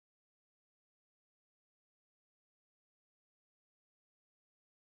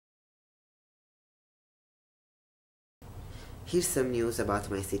here's some news about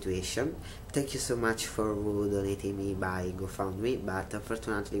my situation. Thank you so much for donating me by GoFundMe, but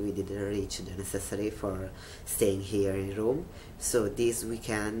unfortunately we didn't reach the necessary for staying here in Rome. So this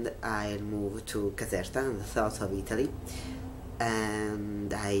weekend I'll move to Caserta in the south of Italy,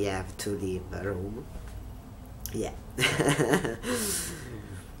 and I have to leave Rome. Yeah.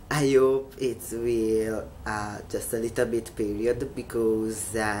 I hope it will just a little bit period,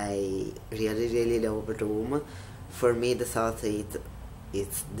 because I really love Rome. For me the south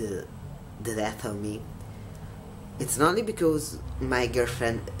it's the death of me. It's not only because my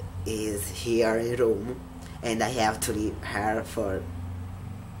girlfriend is here in Rome and I have to leave her for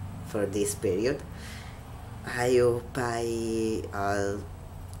this period. I hope I'll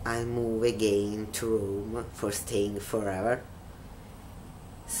move again to Rome for staying forever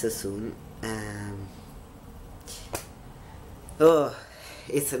so soon. Oh,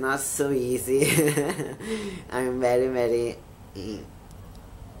 it's not so easy. I'm very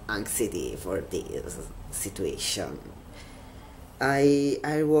anxiety for this situation.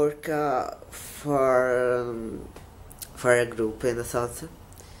 I work for a group in the south,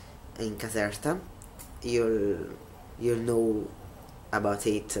 in Caserta. You'll know about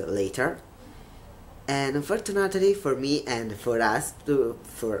it later. And unfortunately for me and for us,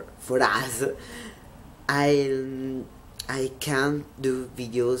 I can't do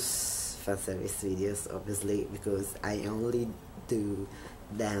videos, fan service videos, obviously, because I only do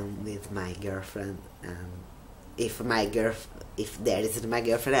them with my girlfriend. And if there isn't my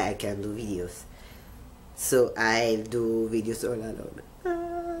girlfriend, I can do videos. So I do videos all alone.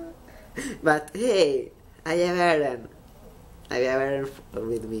 But hey, I have Aaron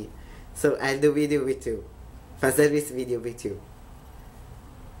with me, so I'll do video with you, fan service video with you.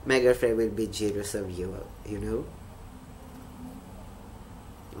 My girlfriend will be jealous of you, you know.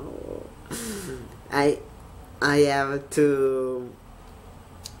 Oh. I have to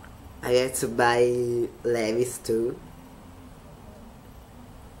buy Levi's too,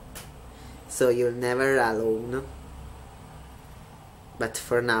 so you're never alone. But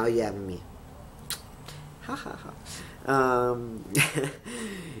for now you have me.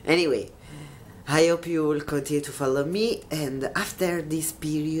 Anyway, I hope you will continue to follow me, and after this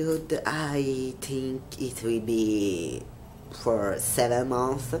period I think it will be for 7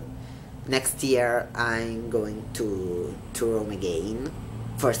 months. Next year I'm going to Rome again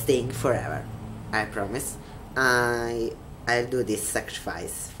for staying forever. I promise. I'll do this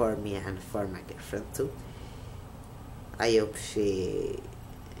sacrifice for me and for my girlfriend too. I hope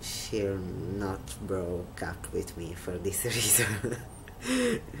she'll not broke up with me for this reason.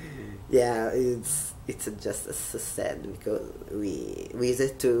 Yeah, it's just so sad, because we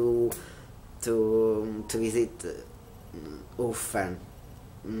used to visit often.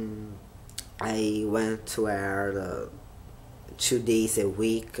 I went to her 2 days a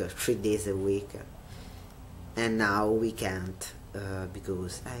week, 3 days a week, and now we can't,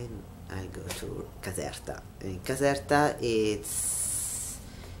 because I go to Caserta. In Caserta it's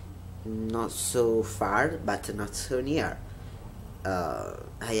not so far, but not so near.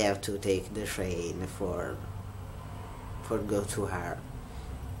 I have to take the train for go to her.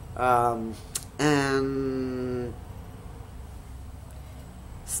 And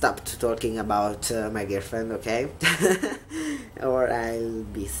stop talking about my girlfriend, okay? Or I'll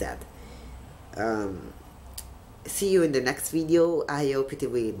be sad. See you in the next video. I hope it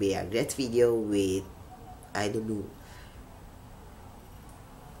will be a great video with, I don't know,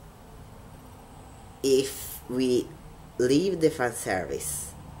 if we leave the fan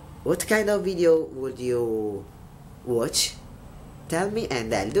service, what kind of video would you watch? Tell me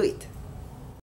and I'll do it.